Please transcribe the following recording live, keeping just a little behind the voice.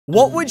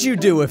What would you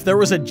do if there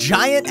was a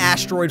giant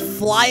asteroid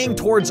flying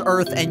towards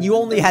Earth and you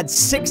only had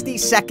 60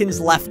 seconds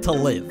left to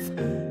live?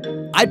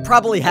 I'd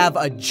probably have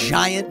a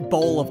giant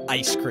bowl of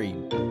ice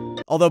cream.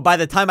 Although by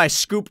the time I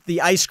scooped the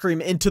ice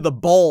cream into the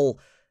bowl,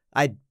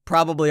 I'd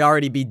probably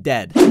already be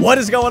dead. What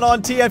is going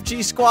on,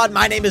 TFG squad?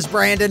 My name is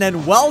Brandon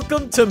and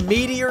welcome to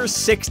Meteor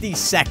 60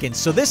 Seconds.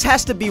 So this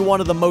has to be one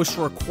of the most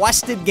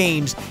requested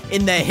games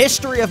in the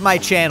history of my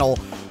channel.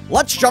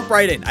 Let's jump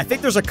right in. I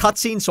think there's a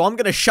cutscene, so I'm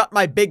gonna shut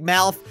my big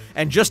mouth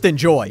and just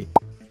enjoy.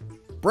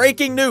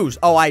 Breaking news.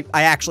 Oh, I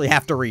actually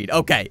have to read.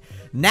 Okay.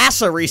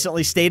 NASA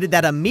recently stated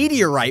that a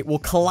meteorite will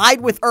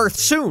collide with Earth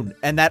soon,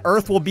 and that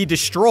Earth will be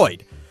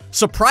destroyed.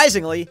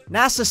 Surprisingly,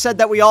 NASA said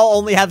that we all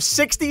only have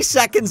 60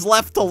 seconds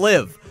left to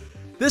live.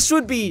 This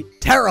would be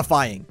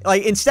terrifying.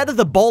 Like, instead of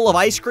the bowl of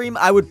ice cream,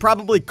 I would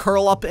probably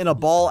curl up in a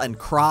ball and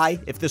cry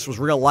if this was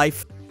real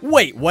life.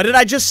 Wait, what did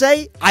I just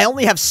say? I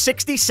only have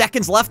 60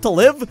 seconds left to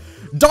live?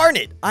 Darn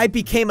it, I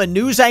became a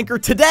news anchor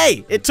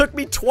today. It took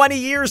me 20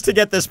 years to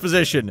get this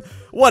position.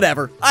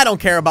 Whatever, I don't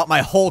care about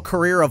my whole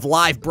career of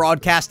live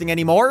broadcasting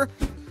anymore.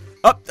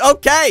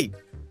 Okay,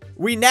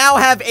 we now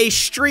have a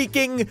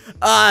streaking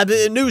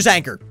news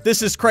anchor.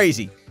 This is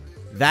crazy.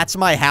 That's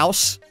my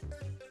house.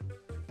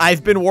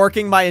 I've been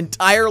working my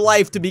entire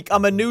life to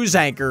become a news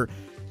anchor,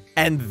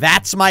 and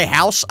that's my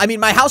house? I mean,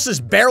 my house is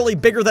barely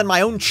bigger than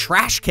my own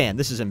trash can.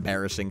 This is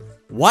embarrassing.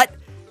 What?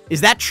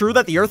 Is that true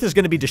that the Earth is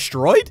going to be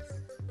destroyed?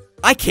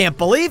 I can't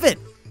believe it.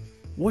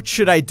 What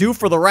should I do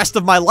for the rest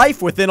of my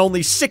life within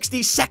only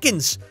 60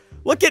 seconds?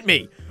 Look at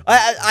me.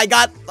 I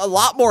got a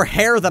lot more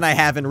hair than I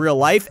have in real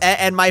life,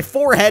 and my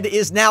forehead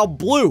is now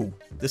blue.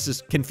 This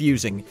is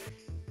confusing.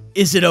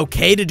 Is it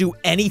okay to do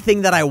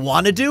anything that I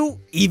want to do,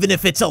 even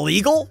if it's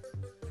illegal?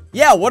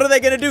 Yeah, what are they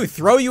gonna do?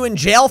 Throw you in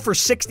jail for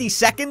 60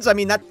 seconds? I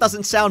mean, that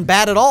doesn't sound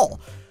bad at all.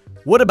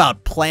 What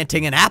about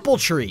planting an apple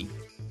tree?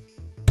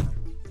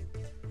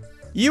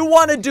 You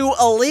want to do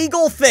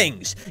illegal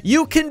things.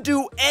 You can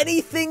do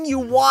anything you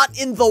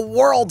want in the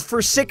world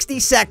for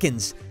 60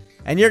 seconds.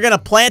 And you're gonna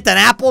plant an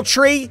apple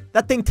tree?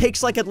 That thing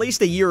takes like at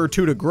least a year or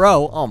two to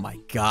grow. Oh my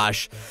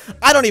gosh.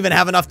 I don't even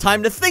have enough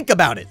time to think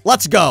about it.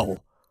 Let's go.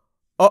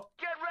 Oh,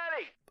 get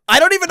ready. I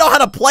don't even know how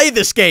to play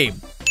this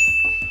game.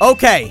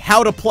 Okay,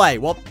 how to play.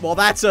 Well,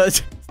 that's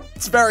it's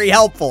very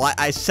helpful.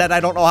 I said I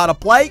don't know how to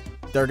play.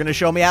 They're gonna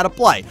show me how to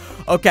play.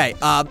 Okay,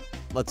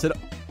 let's hit.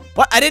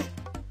 What? I didn't.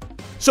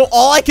 So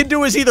all I can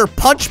do is either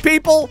punch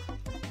people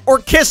or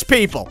kiss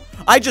people.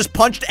 I just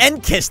punched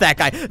and kissed that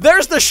guy.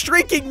 There's the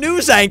streaking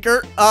news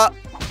anchor.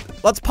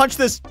 Let's punch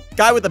this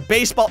guy with a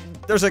baseball.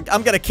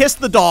 I'm gonna kiss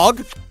the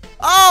dog.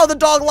 Oh, the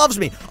dog loves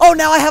me. Oh,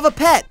 now I have a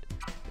pet.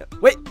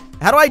 Wait,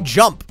 how do I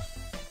jump?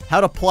 How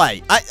to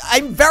play.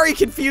 I'm very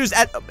confused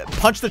at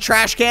punch the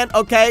trash can.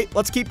 Okay,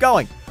 let's keep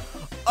going.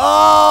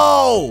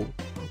 Oh,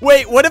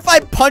 wait, what if I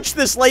punch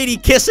this lady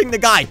kissing the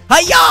guy?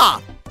 Hi-ya!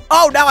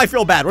 Oh, now I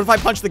feel bad. What if I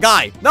punch the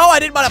guy? No, I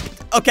didn't want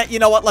to. Okay, you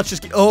know what? Let's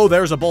just. Oh,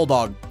 there's a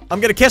bulldog.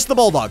 I'm gonna kiss the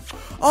bulldog.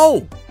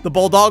 Oh, the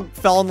bulldog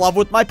fell in love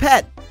with my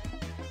pet.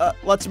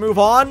 Let's move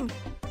on.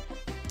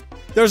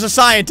 There's a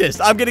scientist.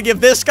 I'm gonna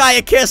give this guy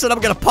a kiss, and I'm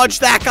gonna punch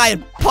that guy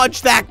and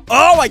punch that.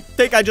 Oh, I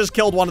think I just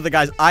killed one of the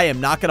guys. I am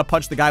not gonna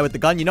punch the guy with the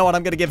gun. You know what?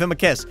 I'm gonna give him a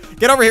kiss.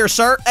 Get over here,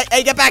 sir.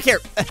 Hey, get back here.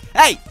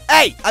 Hey,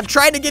 I'm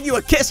trying to give you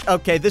a kiss.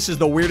 Okay, this is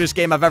the weirdest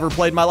game I've ever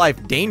played in my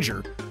life.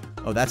 Danger.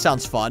 Oh, that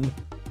sounds fun.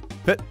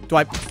 Do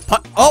I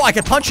punch? Oh, I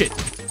can punch it.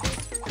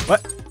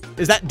 What?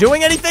 Is that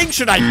doing anything?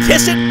 Should I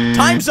kiss it?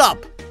 Time's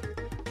up.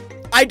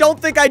 I don't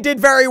think I did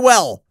very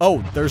well.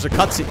 Oh, there's a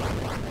cutscene.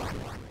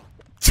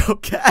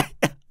 Okay.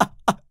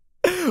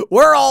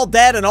 We're all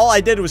dead, and all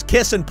I did was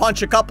kiss and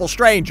punch a couple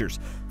strangers.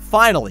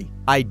 Finally,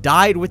 I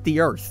died with the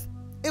Earth.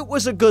 It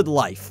was a good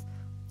life.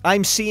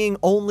 I'm seeing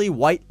only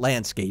white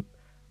landscape.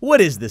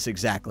 What is this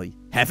exactly?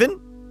 Heaven?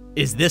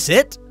 Is this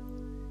it?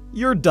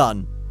 You're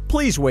done.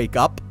 Please wake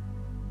up.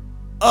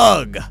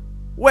 Ugh.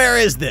 Where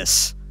is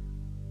this?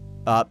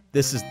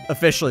 This is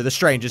officially the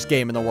strangest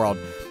game in the world.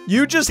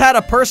 You just had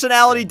a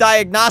personality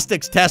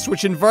diagnostics test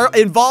which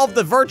involved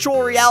the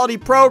virtual reality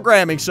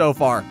programming so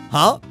far.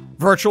 Huh?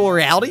 Virtual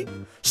reality?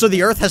 So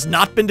the Earth has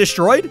not been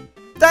destroyed?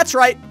 That's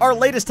right, our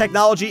latest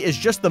technology is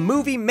just the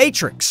movie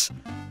Matrix.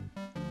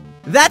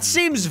 That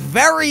seems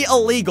very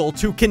illegal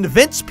to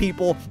convince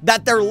people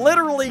that they're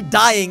literally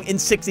dying in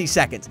 60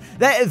 seconds.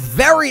 That is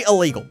very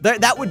illegal.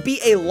 That would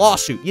be a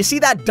lawsuit. You see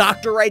that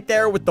doctor right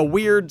there with the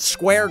weird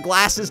square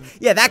glasses?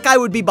 Yeah, that guy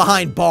would be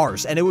behind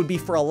bars, and it would be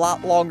for a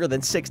lot longer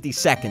than 60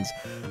 seconds.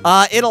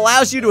 It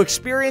allows you to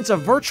experience a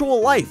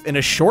virtual life in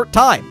a short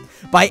time.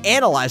 By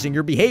analyzing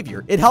your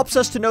behavior, it helps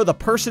us to know the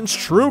person's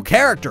true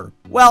character.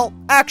 Well,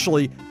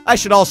 actually, I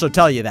should also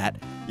tell you that.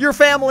 Your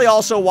family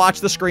also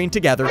watched the screen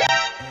together.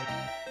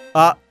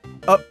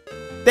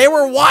 They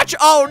were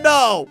oh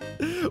no!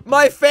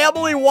 My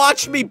family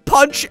watched me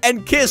punch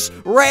and kiss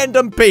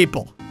random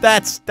people.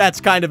 That's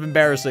kind of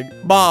embarrassing.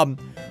 Mom,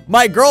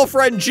 my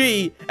girlfriend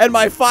G, and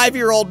my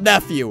 5-year-old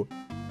nephew.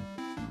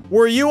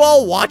 Were you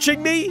all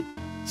watching me?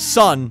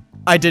 Son,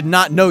 I did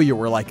not know you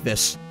were like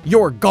this.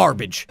 You're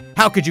garbage.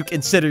 How could you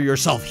consider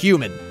yourself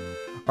human?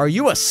 Are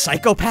you a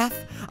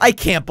psychopath? I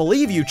can't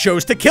believe you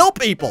chose to kill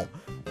people.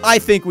 I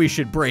think we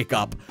should break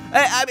up.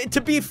 I mean,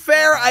 to be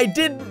fair, I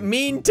didn't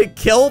mean to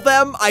kill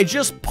them. I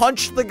just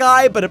punched the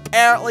guy, but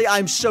apparently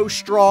I'm so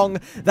strong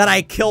that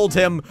I killed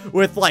him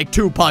with like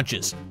 2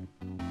 punches.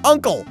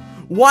 Uncle,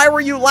 why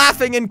were you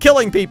laughing and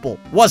killing people?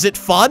 Was it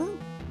fun?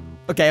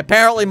 Okay,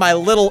 apparently my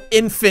little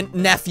infant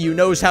nephew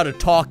knows how to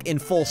talk in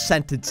full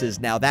sentences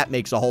now. That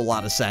makes a whole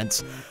lot of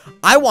sense.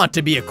 I want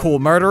to be a cool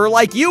murderer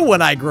like you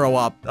when I grow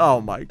up.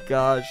 Oh my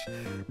gosh.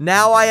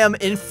 Now I am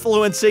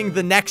influencing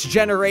the next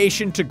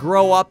generation to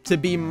grow up to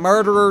be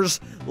murderers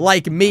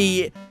like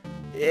me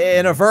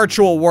in a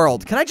virtual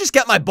world. Can I just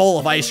get my bowl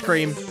of ice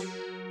cream?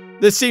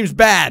 This seems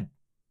bad.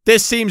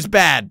 This seems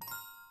bad.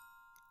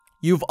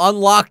 You've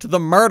unlocked the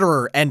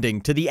murderer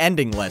ending to the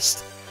ending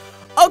list.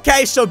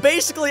 Okay, so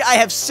basically I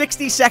have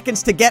 60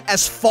 seconds to get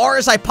as far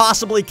as I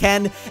possibly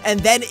can, and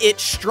then it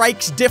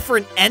strikes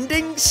different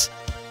endings?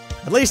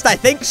 At least I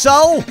think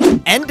so.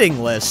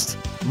 Ending list.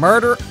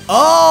 Murder.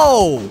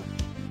 Oh!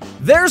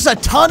 There's a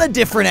ton of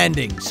different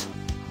endings.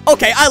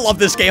 Okay, I love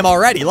this game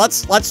already.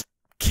 Let's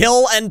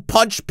kill and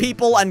punch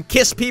people and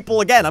kiss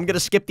people again. I'm gonna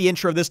skip the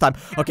intro this time.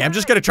 Okay, I'm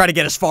just gonna try to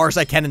get as far as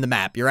I can in the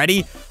map. You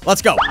ready?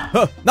 Let's go.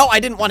 No, I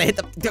didn't want to hit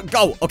the...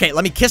 Go. Okay,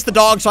 let me kiss the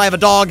dog so I have a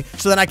dog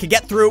so then I can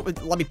get through.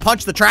 Let me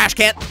punch the trash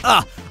can.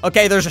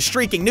 Okay, there's a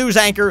streaking news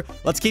anchor.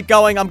 Let's keep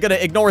going. I'm gonna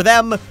ignore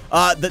them.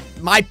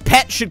 My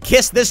pet should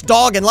kiss this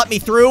dog and let me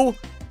through.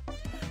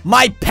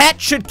 My pet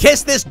should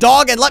kiss this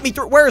dog and let me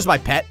through. Where is my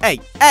pet?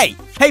 Hey,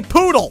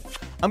 Poodle.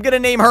 I'm gonna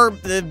name her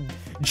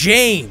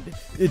Jane.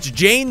 It's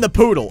Jane the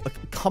Poodle.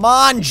 Come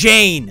on,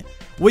 Jane.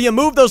 Will you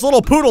move those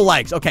little poodle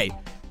legs? Okay,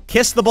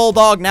 kiss the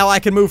bulldog. Now I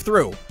can move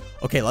through.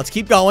 Okay, let's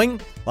keep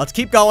going. Let's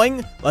keep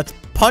going. Let's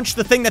punch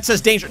the thing that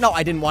says danger. No,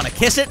 I didn't want to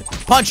kiss it.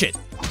 Punch it.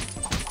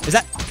 Is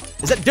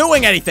that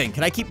doing anything?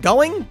 Can I keep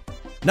going?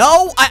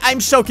 No? I'm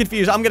so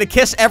confused. I'm gonna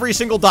kiss every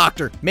single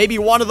doctor. Maybe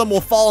one of them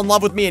will fall in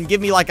love with me and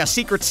give me like a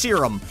secret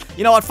serum.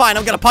 You know what? Fine.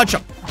 I'm gonna punch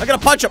him. I'm gonna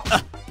punch him.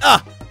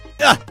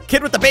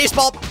 Kid with the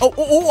baseball.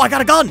 Oh, I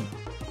got a gun.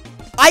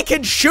 I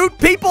can shoot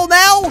people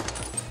now?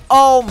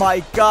 Oh my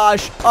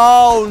gosh.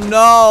 Oh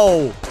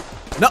no.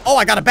 No, oh,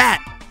 I got a bat.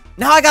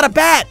 Now I got a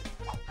bat.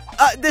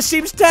 This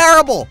seems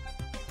terrible.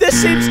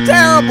 This seems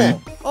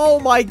terrible. Oh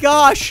my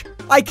gosh.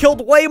 I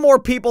killed way more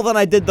people than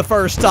I did the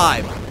first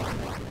time.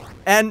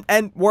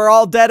 And we're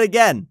all dead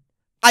again.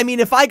 I mean,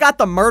 if I got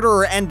the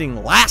murderer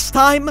ending last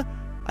time,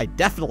 I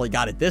definitely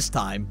got it this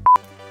time.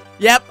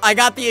 Yep, I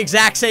got the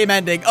exact same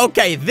ending.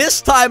 Okay,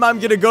 this time I'm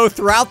gonna go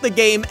throughout the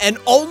game and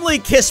only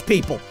kiss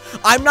people.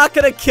 I'm not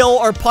gonna kill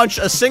or punch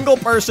a single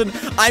person.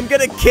 I'm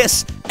gonna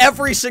kiss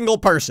every single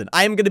person.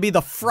 I am gonna be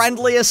the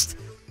friendliest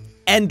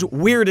and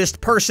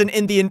weirdest person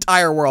in the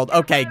entire world.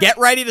 Okay, get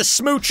ready to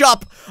smooch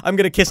up. I'm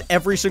gonna kiss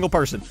every single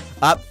person.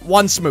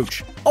 One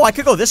smooch. Oh, I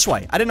could go this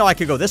way. I didn't know I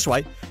could go this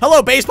way.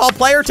 Hello, baseball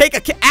player. Take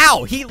a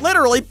ow, he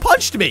literally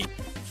punched me.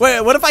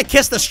 Wait, what if I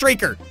kiss the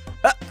streaker?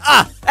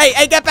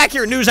 Hey, get back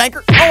here, news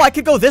anchor. Oh, I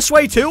could go this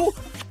way too?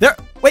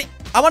 Wait,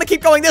 I want to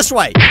keep going this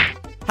way.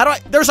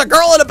 There's a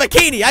girl in a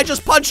bikini. I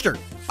just punched her.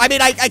 I mean,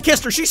 I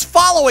kissed her. She's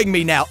following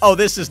me now. Oh,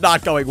 this is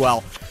not going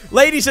well.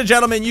 Ladies and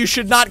gentlemen, you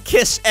should not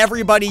kiss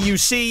everybody you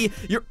see.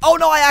 Oh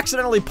no, I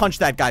accidentally punched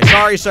that guy.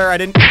 Sorry, sir, I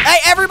didn't. Hey,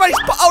 everybody's,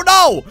 oh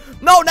no.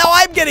 No, now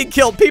I'm getting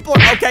killed. People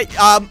are, okay,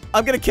 I'm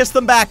gonna kiss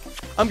them back.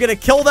 I'm gonna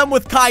kill them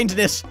with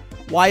kindness.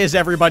 Why is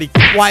everybody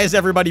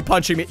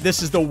punching me?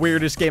 This is the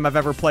weirdest game I've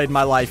ever played in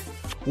my life.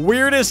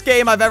 Weirdest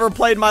game I've ever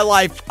played in my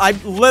life. I'm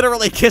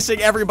literally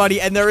kissing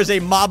everybody, and there is a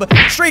mob.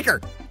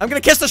 Streaker! I'm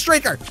gonna kiss the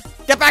streaker!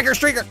 Get back here,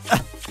 streaker!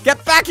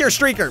 Get back here,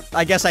 streaker!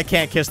 I guess I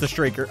can't kiss the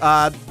streaker.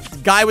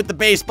 Guy with the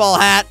baseball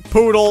hat.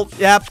 Poodle.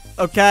 Yep.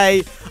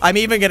 Okay. I'm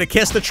even gonna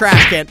kiss the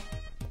trash can.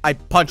 I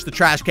punched the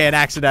trash can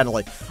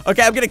accidentally.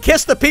 Okay, I'm gonna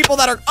kiss the people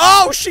that are—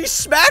 oh, she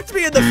smacked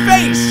me in the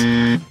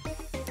face!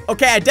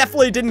 Okay, I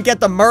definitely didn't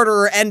get the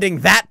murderer ending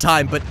that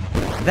time, but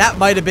that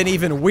might have been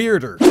even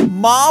weirder.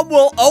 Mom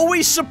will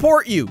always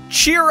support you.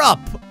 Cheer up,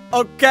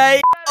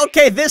 okay?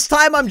 Okay, this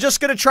time I'm just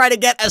gonna try to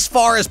get as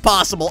far as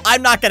possible.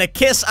 I'm not gonna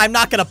kiss. I'm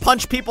not gonna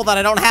punch people that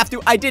I don't have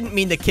to. I didn't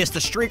mean to kiss the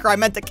streaker. I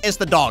meant to kiss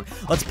the dog.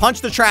 Let's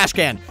punch the trash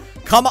can.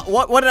 Come on,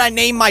 what did I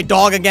name my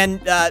dog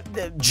again?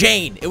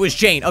 Jane. It was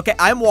Jane. Okay,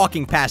 I'm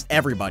walking past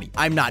everybody.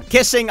 I'm not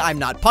kissing. I'm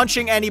not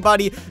punching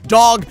anybody.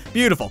 Dog,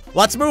 beautiful.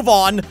 Let's move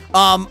on.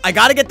 I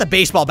gotta get the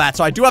baseball bat,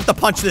 so I do have to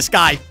punch this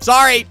guy.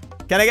 Sorry.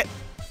 Can I get—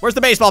 where's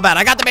the baseball bat?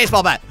 I got the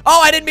baseball bat.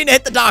 Oh, I didn't mean to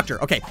hit the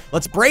doctor. Okay,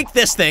 let's break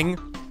this thing.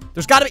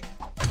 There's gotta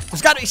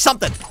be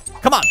something.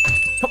 Come on.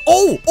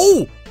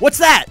 Oh, what's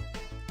that?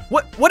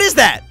 What is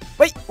that?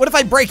 Wait, what if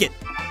I break it?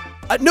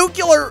 A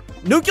nuclear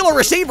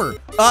receiver.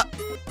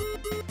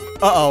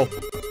 Uh-oh.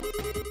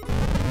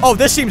 Oh,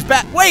 this seems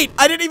bad. Wait,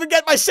 I didn't even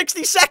get my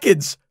 60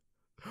 seconds.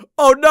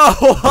 Oh, no.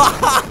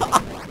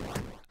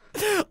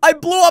 I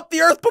blew up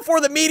the Earth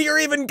before the meteor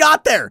even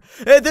got there.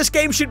 This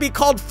game should be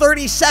called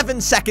 37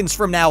 seconds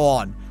from now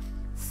on.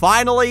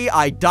 Finally,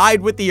 I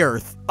died with the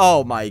Earth.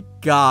 Oh, my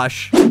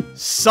gosh.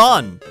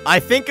 Son,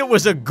 I think it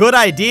was a good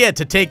idea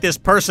to take this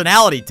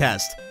personality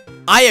test.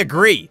 I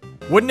agree.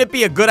 Wouldn't it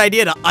be a good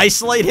idea to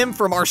isolate him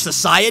from our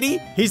society?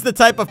 He's the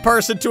type of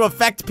person to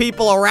affect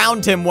people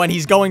around him when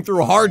he's going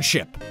through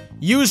hardship.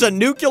 Use a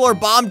nuclear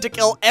bomb to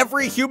kill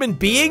every human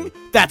being?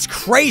 That's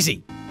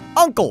crazy.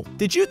 Uncle,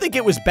 did you think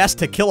it was best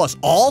to kill us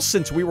all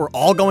since we were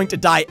all going to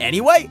die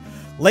anyway?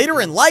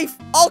 Later in life,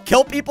 I'll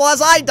kill people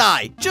as I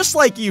die, just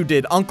like you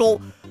did,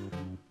 Uncle.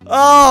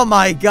 Oh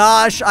my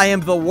gosh, I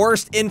am the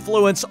worst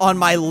influence on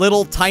my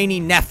little tiny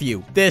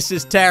nephew. This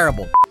is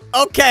terrible.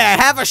 Okay, I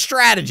have a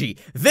strategy.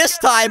 This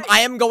time,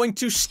 I am going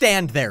to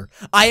stand there.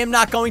 I am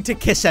not going to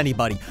kiss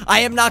anybody. I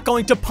am not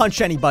going to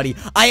punch anybody.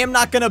 I am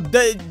not going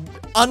to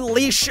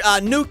unleash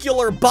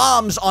nuclear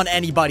bombs on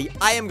anybody.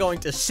 I am going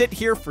to sit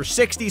here for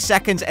 60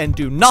 seconds and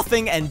do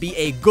nothing and be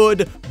a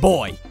good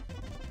boy.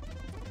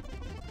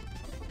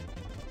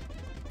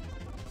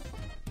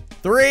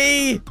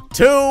 3,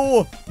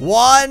 2,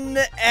 1,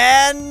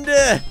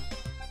 and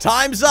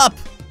time's up.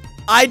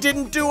 I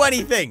didn't do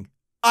anything.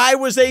 I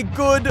was a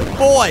good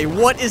boy.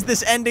 What is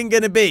this ending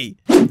gonna be?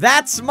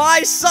 That's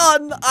my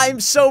son. I'm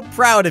so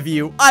proud of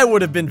you. I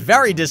would have been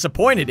very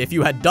disappointed if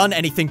you had done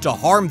anything to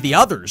harm the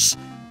others.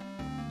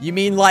 You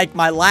mean like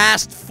my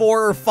last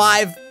 4 or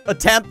 5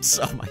 attempts?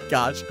 Oh my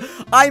gosh.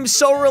 I'm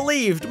so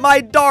relieved,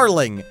 my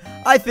darling.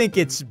 I think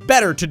it's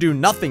better to do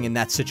nothing in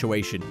that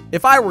situation.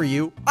 If I were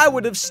you, I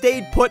would have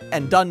stayed put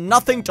and done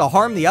nothing to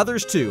harm the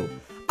others too.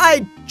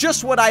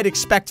 Just what I'd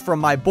expect from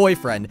my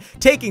boyfriend.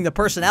 Taking the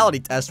personality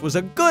test was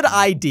a good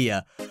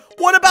idea.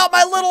 What about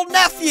my little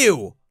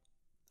nephew?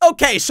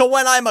 Okay, so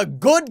when I'm a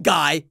good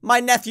guy, my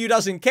nephew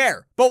doesn't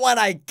care. But when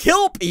I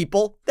kill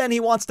people, then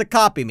he wants to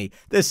copy me.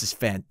 This is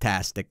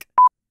fantastic.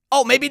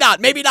 Oh, maybe not,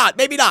 maybe not,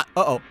 maybe not.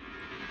 Uh-oh.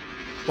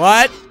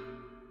 What?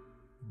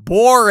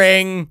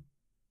 Boring.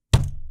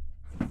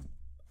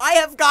 I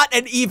have got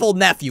an evil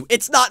nephew.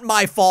 It's not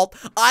my fault.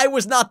 I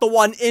was not the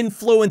one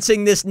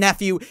influencing this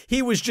nephew.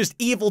 He was just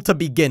evil to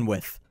begin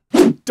with.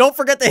 Don't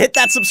forget to hit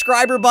that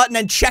subscriber button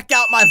and check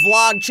out my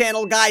vlog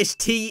channel, guys.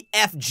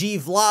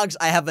 TFG Vlogs.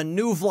 I have a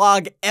new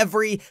vlog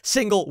every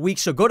single week,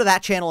 so go to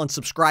that channel and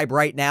subscribe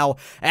right now.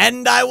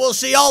 And I will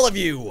see all of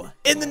you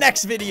in the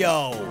next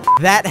video.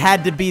 That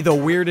had to be the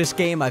weirdest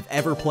game I've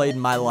ever played in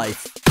my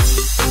life.